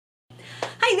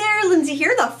Hi there, Lindsay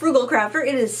here, the Frugal Crafter.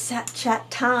 It is Sat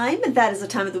Chat time, and that is the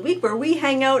time of the week where we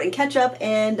hang out and catch up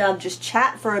and just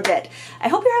chat for a bit. I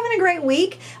hope you're having a great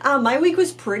week. My week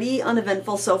was pretty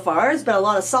uneventful so far. It's been a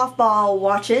lot of softball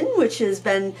watching, which has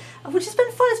been fun.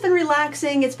 It's been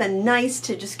relaxing. It's been nice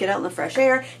to just get out in the fresh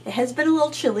air. It has been a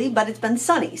little chilly, but it's been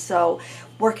sunny, so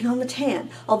working on the tan.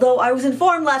 Although I was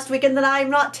informed last weekend that I'm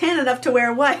not tan enough to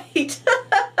wear white.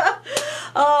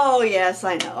 Oh yes,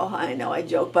 I know, I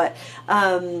joke, but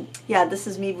yeah, this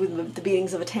is me with the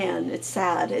beatings of a tan. It's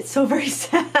sad. It's so very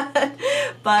sad.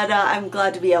 But I'm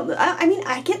glad to be able to, I mean,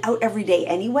 I get out every day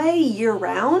anyway, year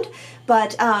round,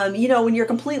 but you know, when you're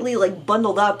completely like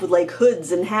bundled up with like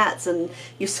hoods and hats and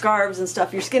your scarves and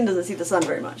stuff, your skin doesn't see the sun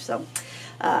very much, so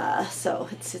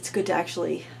it's good to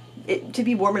actually, to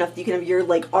be warm enough that you can have your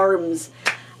like arms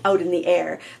out in the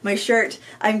air. My shirt,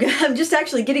 I'm just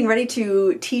actually getting ready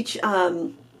to teach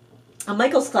a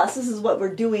Michael's class. This is what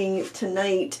we're doing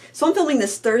tonight. So I'm filming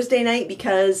this Thursday night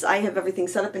because I have everything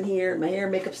set up in here, my hair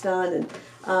and makeup's done,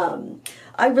 and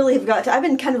I really have got to, I've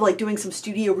been kind of like doing some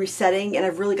studio resetting, and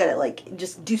I've really got to like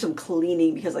just do some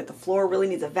cleaning because like the floor really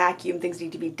needs a vacuum, things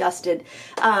need to be dusted.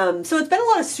 So it's been a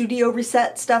lot of studio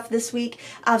reset stuff this week.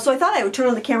 So I thought I would turn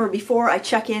on the camera before I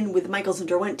check in with Michael's and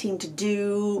Derwent team to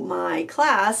do my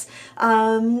class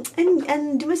and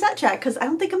do my set check, because I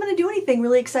don't think I'm going to do anything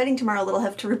really exciting tomorrow that I'll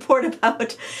have to report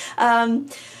about.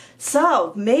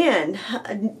 So man,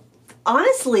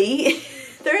 honestly,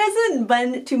 there hasn't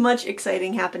been too much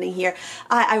exciting happening here.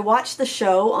 I watched the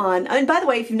show on, and by the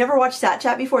way, if you've never watched Sat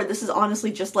Chat before, this is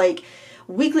honestly just like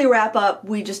weekly wrap up.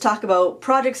 We just talk about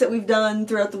projects that we've done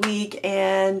throughout the week,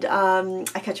 and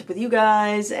I catch up with you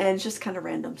guys, and it's just kind of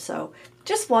random. So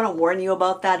just want to warn you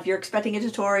about that. If you're expecting a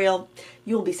tutorial,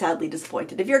 you will be sadly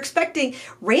disappointed. If you're expecting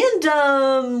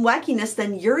random wackiness,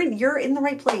 then you're in the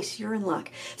right place. You're in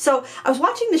luck. So I was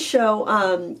watching the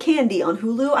show Candy on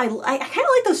Hulu. I kind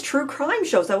of like those true crime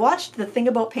shows. I watched The Thing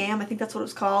About Pam. I think that's what it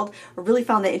was called. I really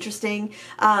found that interesting.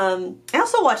 I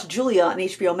also watched Julia on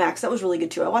HBO Max. That was really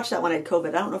good too. I watched that when I had COVID.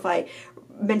 I don't know if I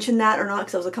mentioned that or not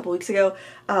because that was a couple weeks ago.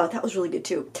 That was really good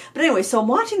too. But anyway, so I'm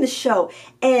watching the show,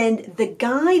 and the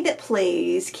guy that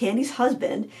plays Candy's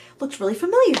husband looks really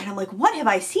familiar, and I'm like, what have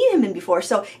I seen him in before?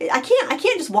 So I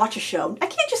can't just watch a show. I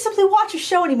can't just simply watch a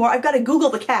show anymore. I've got to Google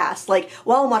the cast, like,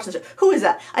 while I'm watching the show. Who is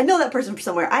that? I know that person from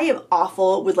somewhere. I am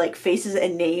awful with like faces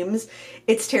and names.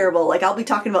 It's terrible. Like, I'll be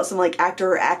talking about some like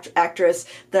actor or actress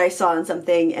that I saw in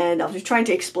something, and I'll be trying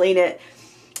to explain it,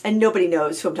 and nobody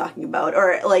knows who I'm talking about.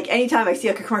 Or like anytime I see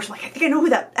like a commercial, like, I think I know who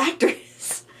that actor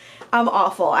is. I'm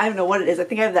awful. I don't know what it is. I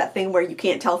think I have that thing where you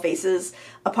can't tell faces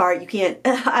apart. You can't,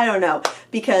 I don't know.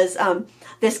 Because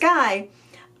this guy,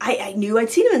 I knew I'd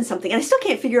seen him in something, and I still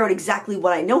can't figure out exactly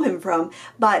what I know him from.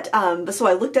 But so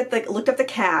I looked up the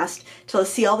cast to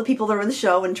see all the people that were in the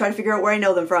show and try to figure out where I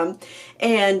know them from.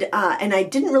 And I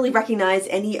didn't really recognize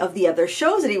any of the other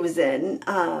shows that he was in.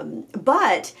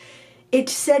 But it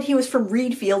said he was from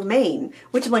Reedfield, Maine,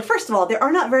 which I'm like, first of all, there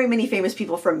are not very many famous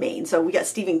people from Maine. So we got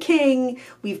Stephen King,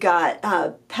 we've got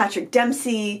Patrick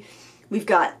Dempsey, we've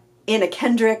got Anna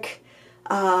Kendrick.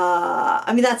 I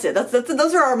mean, that's it.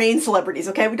 Those are our main celebrities,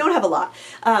 okay? We don't have a lot.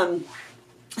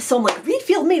 So I'm like,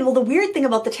 Reedfield, Maine. Well, the weird thing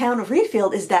about the town of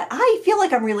Reedfield is that I feel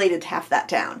like I'm related to half that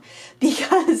town,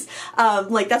 because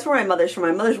like that's where my mother's from.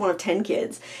 My mother's one of 10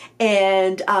 kids,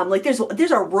 and like there's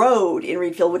a road in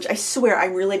Reedfield which I swear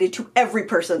I'm related to every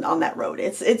person on that road.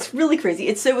 It's really crazy.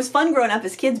 It was fun growing up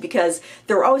as kids because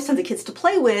there were always tons of kids to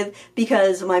play with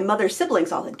because my mother's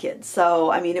siblings all had kids. So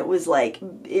I mean, it was like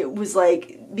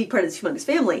being part of this humongous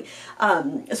family.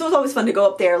 So it was always fun to go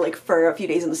up there like for a few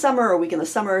days in the summer or a week in the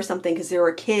summer or something, because there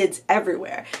were kids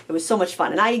everywhere. It was so much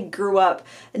fun. And I grew up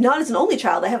not as an only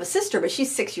child. I have a sister, but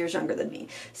she's 6 years younger than me.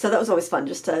 So that was always fun,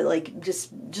 just to like,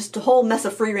 just a whole mess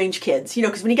of free range kids, you know,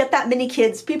 because when you get that many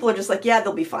kids, people are just like, yeah,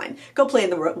 they'll be fine. Go play in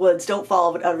the woods. Don't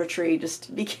fall out of a tree.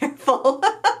 Just be careful.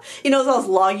 You know, there's all this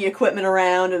logging equipment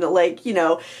around, and like, you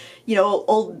know,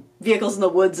 old vehicles in the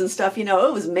woods and stuff. You know,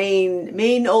 it was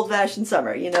Maine old-fashioned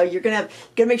summer. You know, you're gonna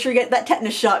make sure you get that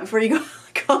tetanus shot before you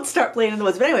go and start playing in the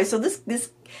woods. But anyway, so this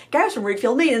guy was from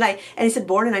Reedfield, Maine, and he said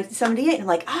born in 1978, and I'm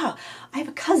like, I have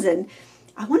a cousin.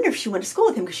 I wonder if she went to school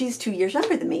with him, because she's 2 years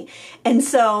younger than me. And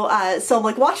so I'm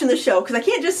like watching the show, because I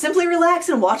can't just simply relax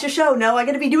and watch a show. No, I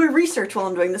got to be doing research while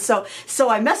I'm doing this. So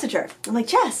I message her. I'm like,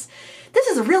 Jess, this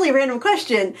is a really random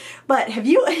question, but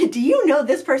do you know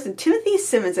this person? Timothy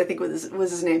Simmons, I think was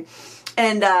his name.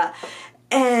 And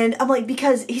I'm like,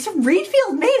 because he's from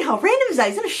Reedfield, Maine. How random is that?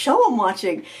 He's in a show I'm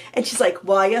watching. And she's like,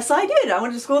 well, yes, I did. I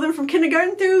went to school with him from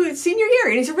kindergarten through senior year,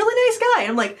 and he's a really nice guy.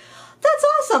 And I'm like, That's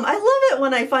awesome. I love it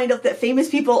when I find out that famous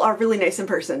people are really nice in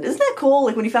person. Isn't that cool?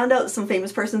 Like when you found out some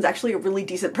famous person's actually a really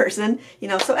decent person, you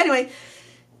know? So anyway,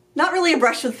 not really a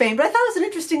brush with fame, but I thought it was an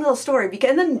interesting little story. Because,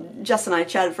 and then Jess and I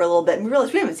chatted for a little bit, and we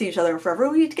realized we haven't seen each other in forever.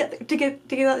 We need to get to get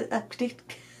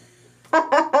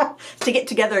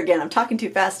together again. I'm talking too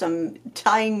fast. I'm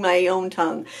tying my own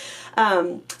tongue.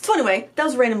 So anyway, that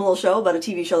was a random little show about a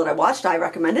TV show that I watched. I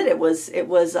recommend it. It was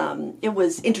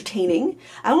entertaining.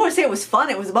 I don't want to say it was fun.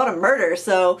 It was about a murder.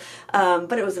 So,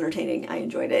 but it was entertaining. I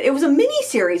enjoyed it. It was a mini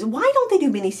series. Why don't they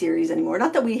do mini series anymore?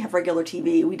 Not that we have regular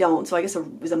TV. We don't. So I guess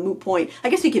it was a moot point. I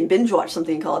guess we can binge watch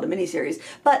something and call it a mini series.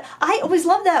 But I always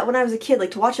loved that when I was a kid,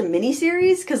 like to watch a mini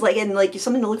series, because like and like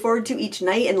something to look forward to each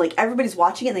night, and like everybody's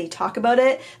watching it and they talk about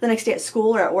it the next day at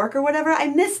school or at work or whatever. I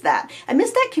miss that. I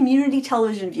miss that community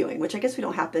television viewing, which I guess we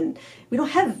don't have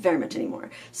very much anymore.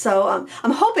 So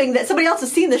I'm hoping that somebody else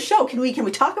has seen this show. Can we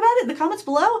talk about it in the comments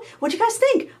below? What do you guys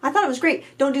think? I thought it was great.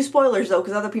 Don't do spoilers though,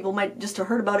 because other people might just have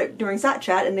heard about it during Sat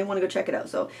Chat and they want to go check it out.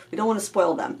 So we don't want to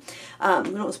spoil them. We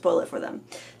don't want to spoil it for them.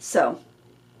 So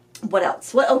what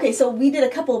else? Well, okay, so we did a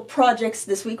couple projects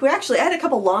this week. I had a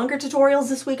couple longer tutorials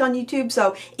this week on YouTube.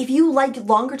 So if you like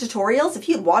longer tutorials, if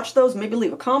you'd watch those, maybe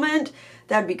leave a comment.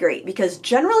 That'd be great, because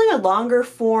generally my longer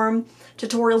form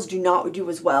tutorials do not do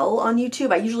as well on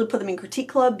YouTube. I usually put them in Critique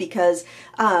Club because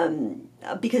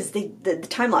the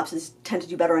time lapses tend to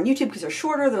do better on YouTube because they're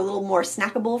shorter, they're a little more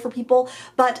snackable for people.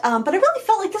 But I really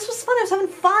felt like this was fun. I was having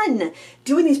fun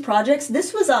doing these projects.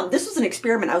 This was an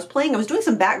experiment. I was doing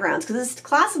some backgrounds because this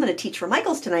class I'm going to teach for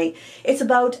Michael's tonight. It's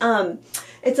about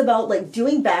like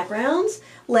doing backgrounds,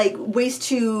 like ways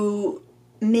to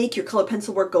make your colored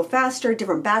pencil work go faster,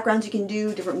 different backgrounds you can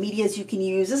do, different medias you can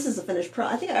use. This is a finished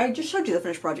I think I just showed you the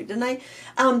finished project, didn't I?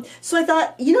 So I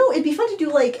thought, you know, it'd be fun to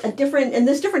do like and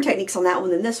there's different techniques on that one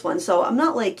than this one. So I'm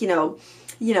not like, you know,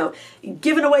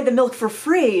 giving away the milk for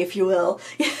free, if you will.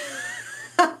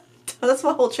 That's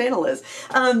what my whole channel is.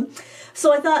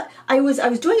 So I thought I was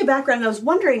doing a background and I was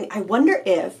wondering, I wonder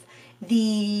if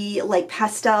the like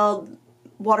pastel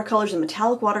watercolors and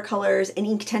metallic watercolors and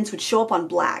ink tints would show up on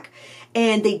black.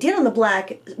 And they did on the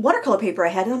black watercolor paper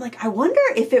I had, and I'm like, I wonder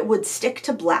if it would stick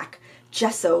to black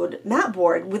gessoed matte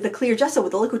board with the clear gesso,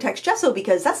 with the Liquitex gesso,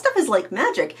 because that stuff is like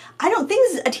magic.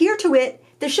 Things adhere to it.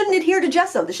 They shouldn't adhere to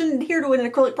gesso. They shouldn't adhere to an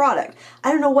acrylic product.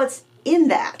 I don't know what's in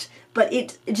that, but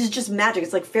it is just magic.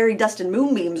 It's like fairy dust and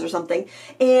moonbeams or something.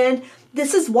 And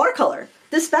this is watercolor.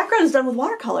 This background is done with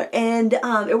watercolor, and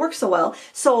it works so well.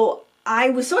 So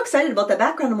I was so excited about that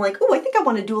background. I'm like, oh, I think I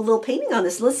want to do a little painting on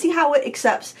this. Let's see how it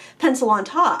accepts pencil on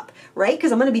top, right?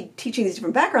 Because I'm going to be teaching these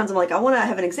different backgrounds. I'm like, I want to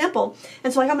have an example.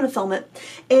 And so I'm going to film it.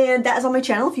 And that is on my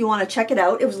channel if you want to check it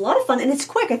out. It was a lot of fun, and it's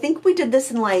quick. I think we did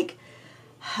this in like,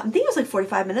 I think it was like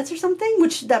 45 minutes or something,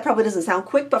 which that probably doesn't sound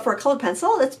quick, but for a colored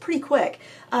pencil, that's pretty quick.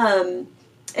 And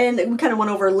we kind of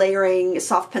went over layering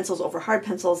soft pencils over hard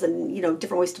pencils and, you know,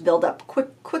 different ways to build up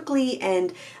quickly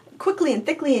and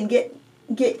thickly and get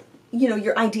you know,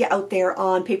 your idea out there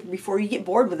on paper before you get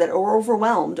bored with it or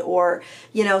overwhelmed, or,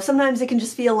 you know, sometimes it can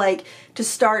just feel like to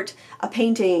start a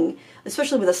painting,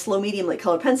 especially with a slow medium like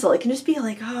colored pencil, it can just be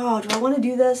like, oh, do I want to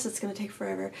do this? It's going to take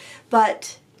forever.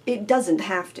 But it doesn't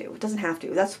have to. It doesn't have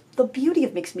to. That's the beauty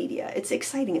of mixed media. It's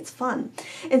exciting. It's fun.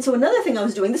 And so another thing I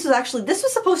was doing, this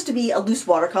was supposed to be a loose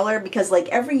watercolor, because like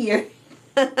every year,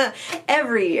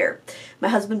 my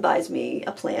husband buys me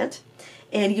a plant.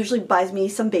 And he usually buys me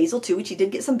some basil too, which he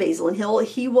did get some basil, and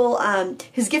he will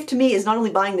his gift to me is not only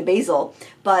buying the basil,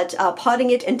 but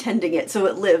potting it and tending it so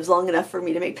it lives long enough for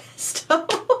me to make pesto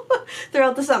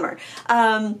throughout the summer.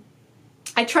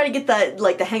 I try to get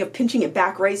the hang of pinching it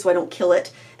back right so I don't kill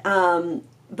it.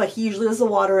 But he usually does the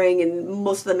watering and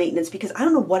most of the maintenance, because I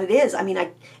don't know what it is. I mean,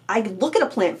 I look at a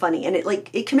plant funny and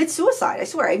it commits suicide. I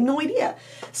swear, I have no idea.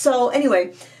 So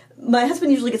anyway, my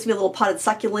husband usually gets me a little potted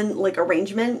succulent like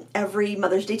arrangement every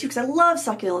Mother's Day too, because I love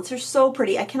succulents. They're so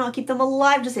pretty. I cannot keep them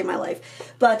alive to save my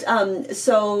life. But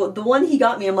so the one he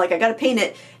got me, I'm like, I gotta paint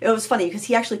it. It was funny because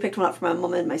he actually picked one up for my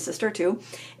mom and my sister too,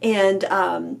 and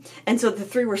so the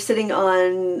three were sitting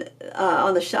on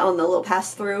the little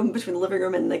pass through between the living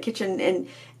room and the kitchen, and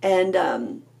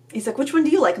he's like, which one do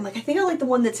you like? I'm like, I think I like the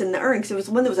one that's in the urn, because it was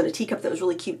one that was in a teacup that was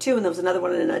really cute too, and there was another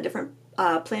one in a different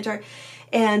planter,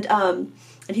 and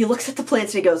he looks at the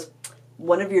plants and he goes,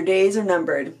 one of your days are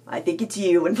numbered. I think it's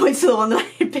you, and points to the one that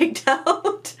I had picked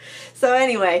out. So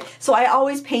anyway, so I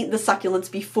always paint the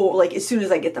succulents before, like as soon as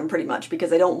I get them pretty much,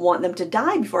 because I don't want them to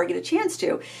die before I get a chance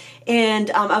to. And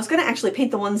I was going to actually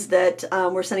paint the ones that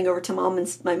we're sending over to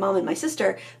my mom and my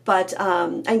sister, but I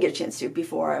didn't get a chance to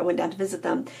before I went down to visit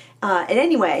them. And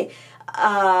anyway,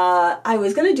 I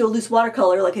was going to do a loose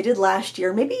watercolor like I did last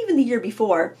year, maybe even the year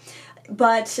before,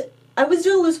 but I was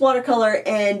doing a loose watercolor,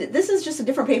 and this is just a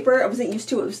different paper I wasn't used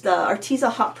to. It was the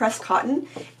Arteza Hot Press Cotton,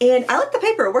 and I like the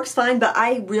paper, it works fine, but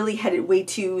I really had it way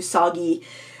too soggy.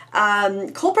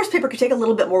 Cold press paper could take a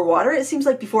little bit more water, it seems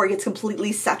like, before it gets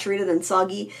completely saturated and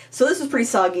soggy. So this was pretty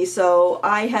soggy, so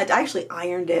I actually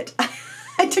ironed it.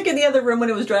 I took it in the other room when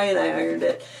it was dry and I ironed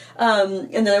it.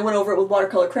 And then I went over it with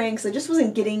watercolor crayon because I just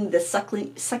wasn't getting the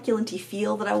succulent-y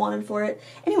feel that I wanted for it.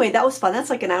 Anyway, that was fun. That's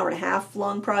like an hour-and-a-half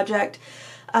long project.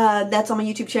 That's on my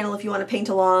YouTube channel if you want to paint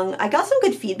along. I got some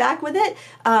good feedback with it.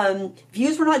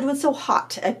 Views were not doing so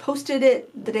hot. I posted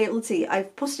it the day, let's see, I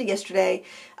posted it yesterday.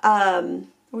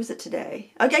 Or was it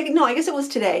today? Okay, no, I guess it was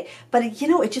today. But you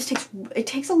know, it just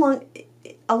takes a long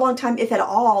time, if at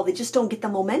all. They just don't get the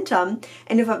momentum.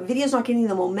 And if a video's not getting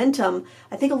the momentum,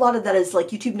 I think a lot of that is like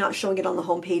YouTube not showing it on the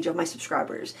homepage of my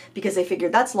subscribers because they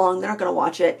figured that's long, they're not going to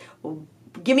watch it. Well,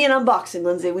 give me an unboxing,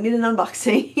 Lindsay. We need an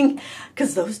unboxing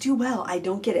because those do well. I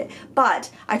don't get it.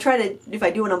 But I try to, if I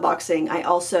do an unboxing, I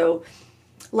also,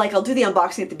 like, I'll do the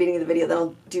unboxing at the beginning of the video, then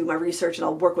I'll do my research and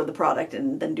I'll work with the product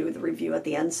and then do the review at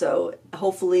the end. So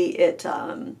hopefully it's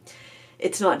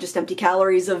not just empty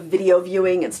calories of video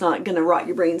viewing. It's not going to rot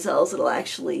your brain cells. It'll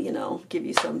actually, you know, give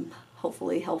you some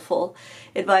hopefully helpful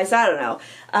advice. I don't know.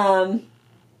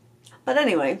 But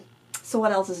anyway, so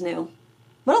what else is new?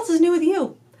 What else is new with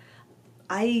you?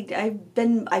 I've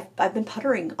been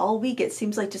puttering all week. It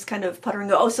seems like just kind of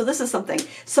puttering. Oh, so this is something.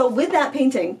 So with that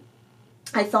painting,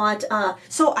 I thought,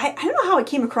 so I don't know how I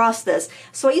came across this.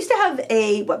 So I used to have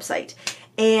a website,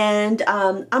 and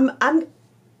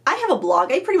I have a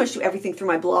blog. I pretty much do everything through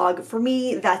my blog. For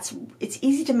me, it's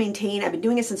easy to maintain. I've been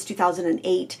doing it since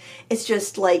 2008. It's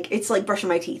just like, it's like brushing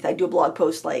my teeth. I do a blog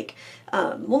post like,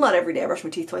 well, not every day. I brush my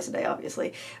teeth twice a day,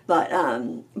 obviously. But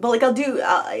like I'll do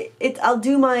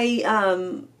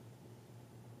my,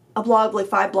 a blog, like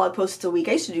 5 blog posts a week.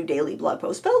 I used to do daily blog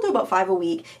posts, but I'll do about 5 a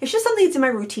week. It's just something that's in my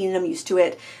routine and I'm used to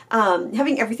it.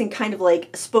 Having everything kind of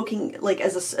like spoken, like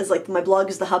as like my blog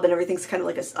is the hub and everything's kind of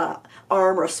like a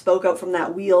arm or a spoke out from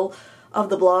that wheel of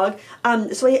the blog.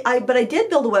 So but I did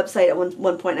build a website at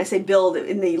one point. And I say build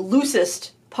in the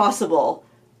loosest possible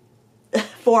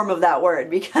form of that word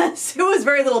because it was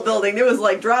very little building. There was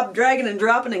like dragging and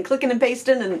dropping and clicking and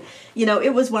pasting, and you know,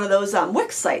 it was one of those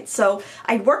Wix sites. So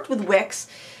I worked with Wix.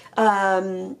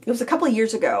 It was a couple of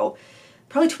years ago,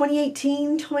 probably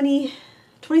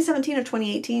 2017 or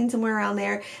 2018, somewhere around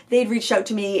there. They'd reached out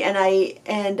to me and they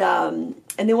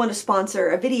wanted to sponsor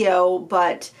a video,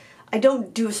 but I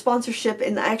don't do a sponsorship,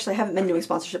 and I actually haven't been doing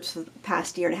sponsorships for the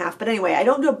past year and a half. But anyway, I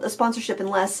don't do a sponsorship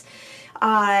unless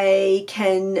I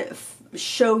can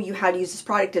show you how to use this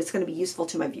product. It's going to be useful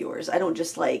to my viewers. I don't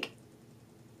just like,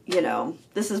 you know,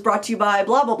 this is brought to you by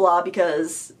blah, blah, blah,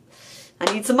 because I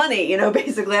need some money, you know,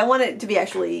 basically. I want it to be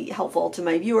actually helpful to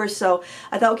my viewers. So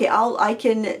I thought, okay, I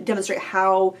can demonstrate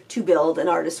how to build an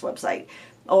artist's website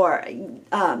or a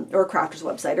crafter's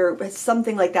website or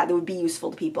something like that that would be useful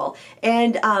to people.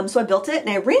 And so I built it and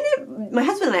I ran it. My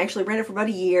husband and I actually ran it for about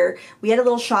a year. We had a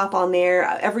little shop on there.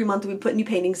 Every month we'd put new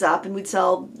paintings up and we'd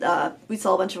sell a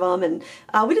bunch of them. And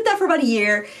we did that for about a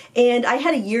year. And I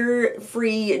had a year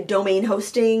free domain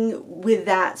hosting with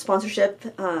that sponsorship,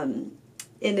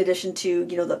 in addition to,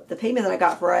 you know, the payment that I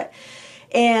got for it.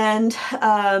 And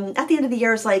at the end of the year,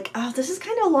 I was like, oh, this is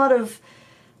kind of a lot of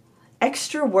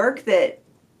extra work that,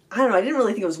 I don't know, I didn't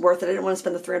really think it was worth it. I didn't want to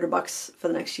spend the $300 for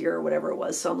the next year or whatever it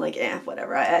was. So I'm like,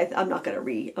 whatever. I'm not going to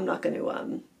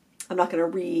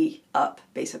re-up,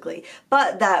 basically.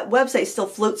 But that website still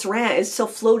floats around, is still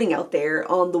floating out there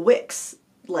on the Wix,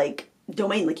 like,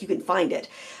 domain, like you can find it.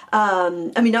 I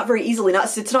mean, not very easily.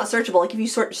 It's not searchable. Like if you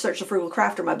search the Frugal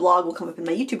Crafter, my blog will come up and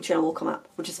my YouTube channel will come up,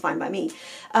 which is fine by me.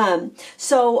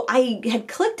 So I had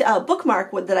clicked a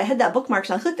bookmark that I had that bookmark,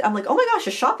 and I clicked. I'm like, oh my gosh,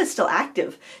 the shop is still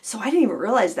active. So I didn't even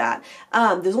realize that.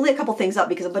 There's only a couple things up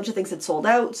because a bunch of things had sold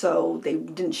out, so they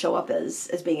didn't show up as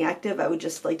being active. I would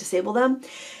just like disable them.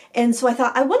 And so I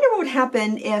thought, I wonder what would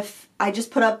happen if I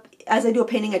just put up, as I do a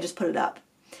painting, I just put it up.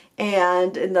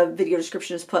 And in the video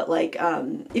description is put like,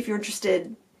 if you're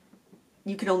interested,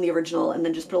 you can own the original, and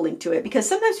then just put a link to it. Because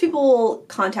sometimes people will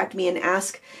contact me and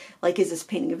ask, like, is this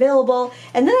painting available?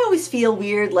 And then I always feel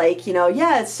weird, like, you know,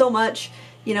 yeah, it's so much,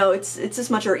 you know, it's this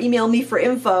much, or email me for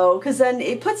info. Because then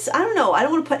it puts, I don't know, I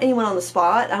don't want to put anyone on the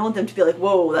spot. I want them to be like,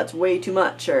 whoa, that's way too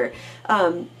much. Or,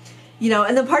 you know,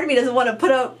 and then part of me doesn't want to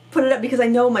put it up because I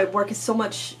know my work is so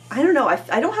much, I don't know,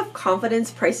 I don't have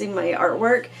confidence pricing my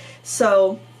artwork.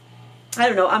 So I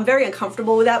don't know, I'm very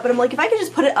uncomfortable with that, but I'm like, if I could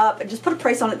just put it up and just put a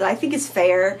price on it that I think is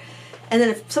fair, and then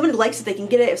if somebody likes it, they can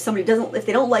get it. If somebody doesn't, if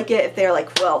they don't like it, if they're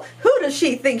like, well, who does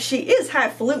she think she is,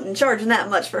 highfalutin, charging that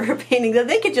much for her painting, then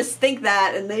they could just think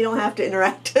that and they don't have to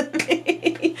interact with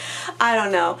me. I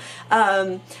don't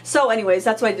know. So anyways,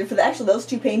 that's what I did for actually those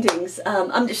two paintings.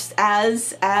 I'm just,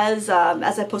 as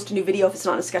I post a new video, if it's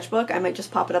not a sketchbook, I might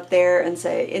just pop it up there and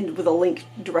say, with a link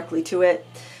directly to it.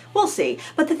 We'll see.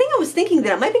 But the thing I was thinking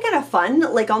that it might be kind of fun,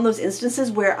 like on those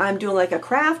instances where I'm doing like a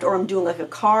craft or I'm doing like a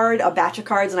card, a batch of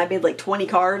cards, and I made like 20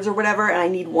 cards or whatever, and I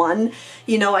need one,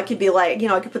 you know, I could be like, you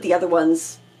know, I could put the other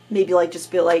ones, maybe like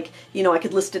just be like, you know, I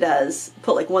could list it as,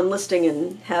 put like one listing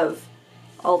and have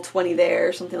all 20 there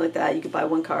or something like that. You could buy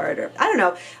one card, or I don't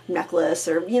know, necklace,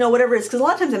 or you know, whatever it is, because a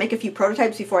lot of times I make a few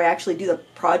prototypes before I actually do the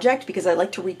project, because I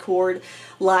like to record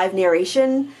live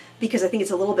narration, because I think it's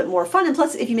a little bit more fun, and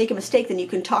plus if you make a mistake then you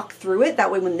can talk through it,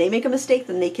 that way when they make a mistake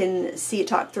then they can see it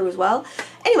talk through as well.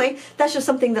 Anyway, that's just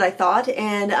something that I thought,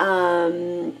 and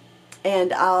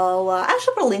I'll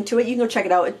actually put a link to it. You can go check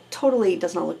it out. It totally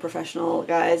does not look professional,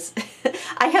 guys.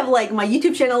 I have like my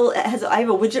YouTube channel I have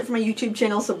a widget for my YouTube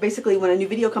channel, so basically when a new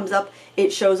video comes up,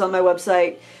 it shows on my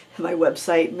website. My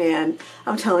website, man,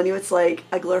 I'm telling you, it's like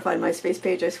a glorified MySpace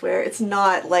page, I swear. It's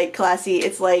not like classy.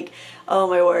 It's like, oh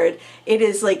my word. It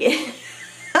is like,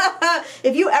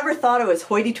 if you ever thought it was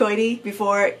hoity-toity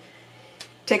before,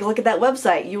 take a look at that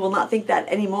website. You will not think that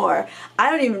anymore.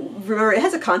 I don't even remember. It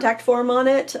has a contact form on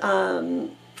it,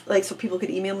 like so people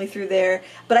could email me through there.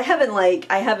 But I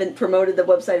haven't promoted the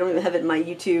website. I don't even have it in my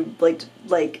YouTube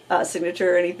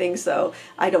signature or anything, so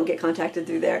I don't get contacted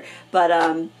through there.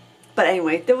 But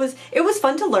anyway, it was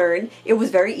fun to learn. It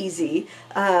was very easy.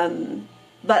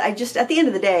 But I just, at the end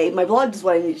of the day, my blog is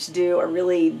what I need to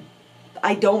do.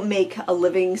 I don't make a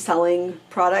living selling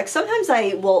products. Sometimes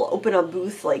I will open a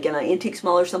booth like in an antique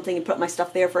mall or something and put my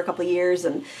stuff there for a couple of years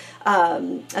and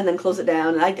then close it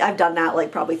down. And I've done that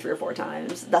like probably 3 or 4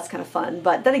 times. That's kind of fun.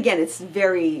 But then again, it's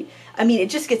very, I mean, it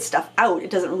just gets stuff out. It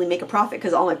doesn't really make a profit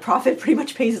because all my profit pretty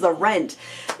much pays the rent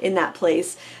in that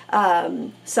place.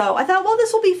 So I thought, well,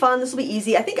 this will be fun. This will be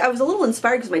easy. I think I was a little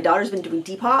inspired because my daughter's been doing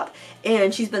Depop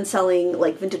and she's been selling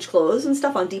like vintage clothes and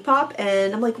stuff on Depop.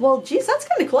 And I'm like, well, geez, that's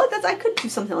kind of cool. I could do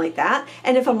something like that.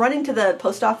 And if I'm running to the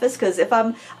post office, because if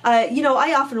I'm, you know,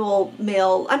 I often will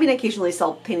mail, I mean, I occasionally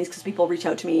sell paintings because people reach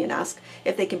out to me and ask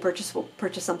if they can purchase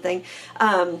something.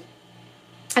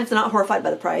 And if they're not horrified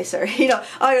by the price, or, you know,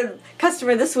 a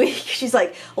customer this week, she's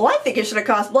like, well, I think it should have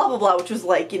cost blah, blah, blah, which was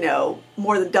like, you know,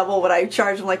 more than double what I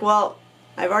charged. I'm like, well,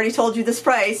 I've already told you this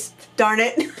price, darn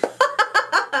it.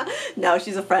 No,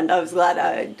 she's a friend. I was glad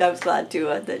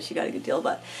to that she got a good deal,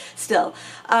 but still,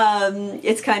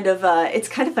 it's kind of funny.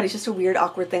 It's just a weird,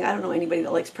 awkward thing. I don't know anybody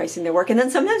that likes pricing their work. And then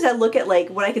sometimes I look at like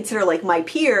what I consider like my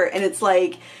peer, and it's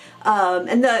like,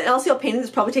 and I'll see a painting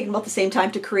that's probably taken about the same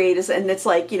time to create, and it's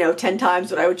like, you know, 10 times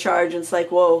what I would charge, and it's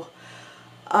like, whoa,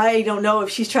 I don't know if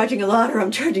she's charging a lot or I'm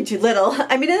charging too little.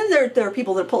 I mean, and then there are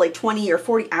people that put like 20 or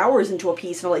 40 hours into a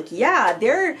piece, and are like, yeah,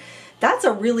 that's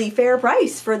a really fair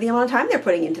price for the amount of time they're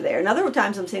putting into there. And other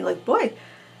times I'm saying like, boy,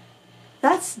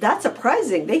 that's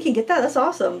surprising. They can get that. That's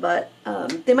awesome. But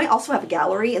they might also have a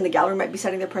gallery, and the gallery might be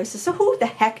setting their prices. So who the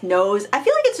heck knows? I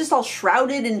feel like it's just all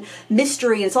shrouded in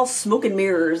mystery, and it's all smoke and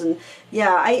mirrors. And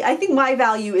yeah, I think my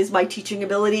value is my teaching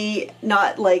ability,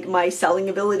 not like my selling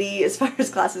ability as far as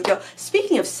classes go.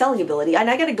 Speaking of selling ability, and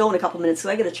I got to go in a couple minutes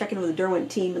because I got to check in with the Derwent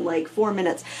team in like 4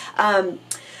 minutes.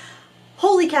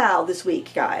 Holy cow this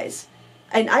week, guys.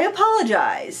 And I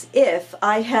apologize if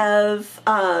I have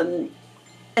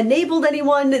enabled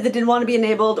anyone that didn't want to be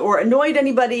enabled or annoyed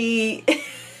anybody,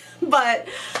 but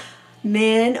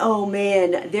man, oh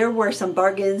man, there were some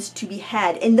bargains to be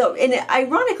had. And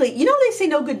ironically, you know, they say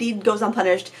no good deed goes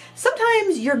unpunished.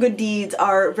 Sometimes your good deeds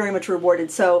are very much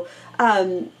rewarded. So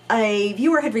a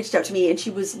viewer had reached out to me, and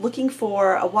she was looking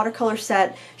for a watercolor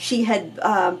set. She had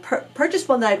purchased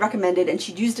one that I'd recommended, and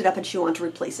she'd used it up and she wanted to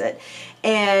replace it.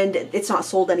 And it's not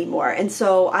sold anymore. And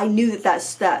so I knew that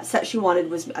set she wanted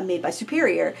was made by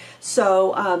Superior.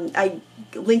 So I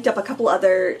linked up a couple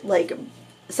other like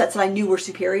sets that I knew were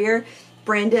Superior,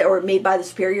 branded or made by the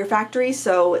Superior factory,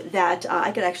 so that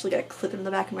I could actually get a clip in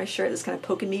the back of my shirt that's kind of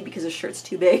poking me because the shirt's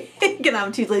too big and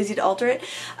I'm too lazy to alter it.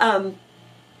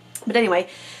 But anyway,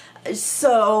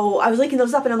 so I was linking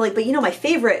those up, and I'm like, but you know, my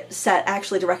favorite set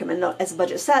actually to recommend as a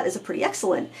budget set is a Pretty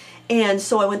Excellent. And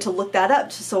so I went to look that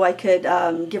up so I could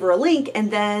give her a link, and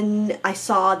then I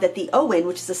saw that the Owen,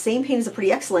 which is the same paint as a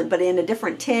Pretty Excellent but in a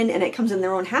different tin, and it comes in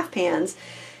their own half pans,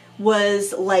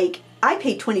 was like, I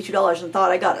paid $22 and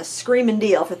thought I got a screaming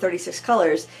deal for 36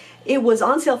 colors. it was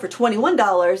on sale for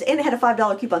 $21 and it had a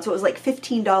 $5 coupon, so it was like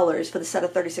 $15 for the set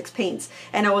of 36 paints.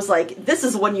 And I was like, this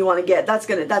is the one you want to get. That's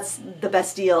the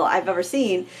best deal I've ever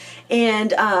seen.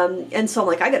 And so I'm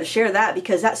like, I got to share that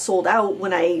because that sold out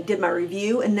when I did my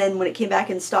review, and then when it came back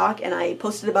in stock and I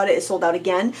posted about it, it sold out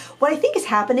again. What I think is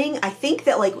happening, I think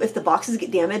that like if the boxes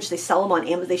get damaged, they sell them on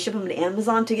Amazon, they ship them to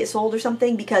Amazon to get sold or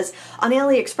something, because on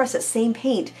AliExpress that same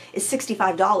paint is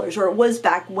 $65, or it was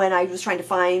back when I was trying to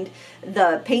find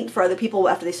the paint for other people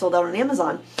after they sold out on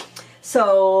Amazon.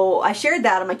 So I shared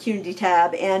that on my community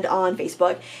tab and on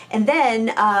Facebook, and then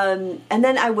I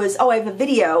have a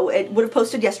video. It would have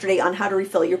posted yesterday on how to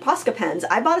refill your Posca pens.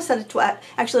 I bought a set of 12.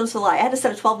 Actually, that's a lie. I had a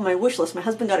set of 12 on my wish list. My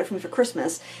husband got it for me for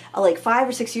Christmas, like 5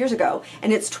 or 6 years ago,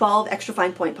 and it's 12 extra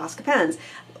fine point Posca pens.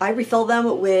 I refill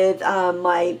them with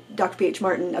my Dr. P.H.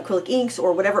 Martin acrylic inks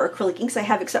or whatever acrylic inks I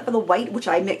have, except for the white, which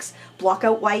I mix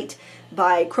Blockout White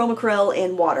by Chromacryl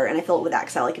and water, and I fill it with that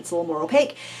because I like it's a little more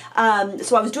opaque.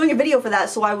 So I was doing a video for that,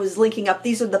 so I was linking up,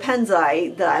 these are the pens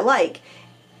that I like.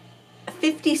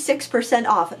 56%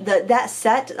 off. That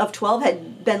set of 12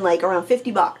 had been like around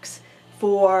 $50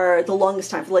 for the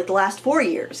longest time, for like the last 4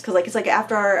 years, because like it's like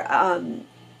after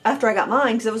I got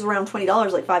mine, because it was around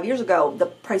 $20 like 5 years ago, the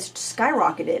price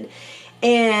skyrocketed,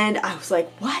 and I was like,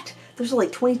 what? Those are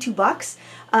like $22?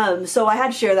 So I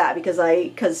had to share that because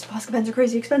Posca pens are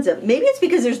crazy expensive. Maybe it's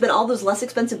because there's been all those less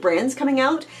expensive brands coming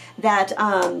out that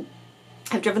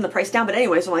have driven the price down. But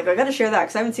anyway, so I'm like, I got to share that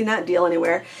because I haven't seen that deal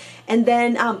anywhere. And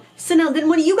then then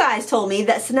one of you guys told me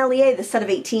that Sennelier, the set of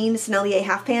 18 Sennelier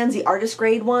half pans, the artist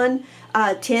grade one,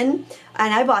 tin,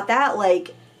 and I bought that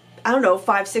like, I don't know,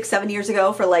 5, 6, 7 years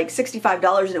ago for like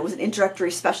 $65, and it was an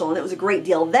introductory special, and it was a great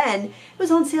deal. Then it was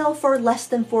on sale for less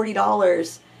than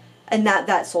 $40. And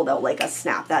that sold out like a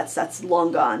snap. That's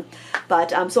long gone.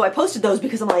 But so I posted those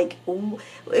because I'm like,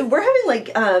 we're having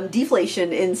like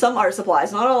deflation in some art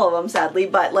supplies, not all of them sadly,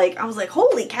 but like I was like,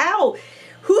 holy cow,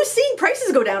 who's seeing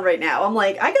prices go down right now? I'm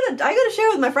like, I gotta share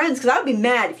with my friends, because I would be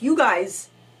mad if you guys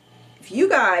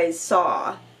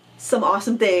saw some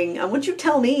awesome thing. Wouldn't you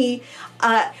tell me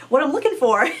what I'm looking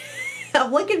for?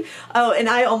 I'm looking, and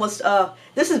I almost,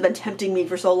 this has been tempting me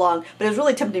for so long, but it was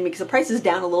really tempting me because the price is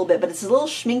down a little bit, but it's a little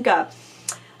Schminke.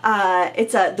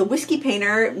 It's the Whiskey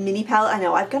Painter mini palette. I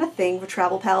know, I've got a thing for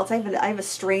travel palettes. I have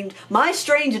my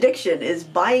strange addiction is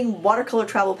buying watercolor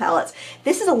travel palettes.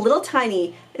 This is a little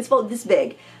tiny, it's about this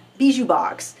big, Bijou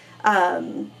box.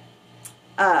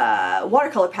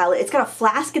 Watercolor palette. It's got a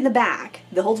flask in the back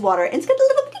that holds water, and it's got a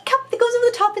little bitty cup that goes over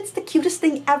the top. It's the cutest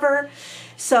thing ever.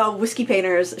 So Whiskey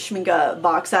Painter's Schminke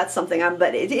box, that's something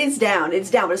but it is down.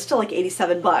 It's down, but it's still like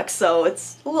 $87, so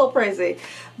it's a little crazy.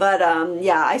 But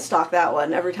yeah, I stock that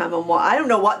one every time I don't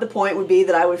know what the point would be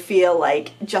that I would feel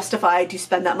like justified to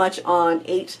spend that much on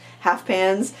 8 half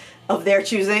pans of their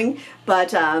choosing. But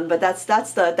that's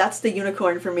the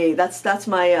unicorn for me. That's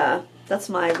my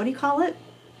what do you call it?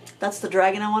 That's the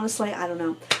dragon I want to slay? I don't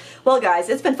know. Well, guys,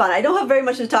 it's been fun. I don't have very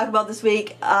much to talk about this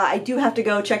week. I do have to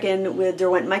go check in with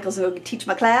Derwent Michaels and go teach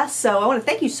my class. So I want to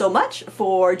thank you so much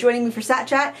for joining me for Sat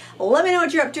Chat. Let me know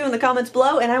what you're up to in the comments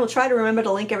below, and I will try to remember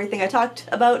to link everything I talked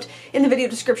about in the video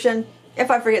description. If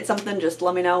I forget something, just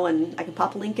let me know, and I can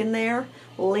pop a link in there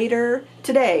later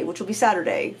today, which will be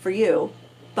Saturday for you.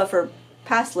 But for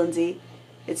past Lindsay,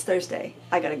 it's Thursday.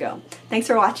 I gotta go. Thanks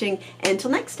for watching.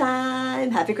 Until next time,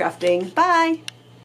 happy crafting. Bye!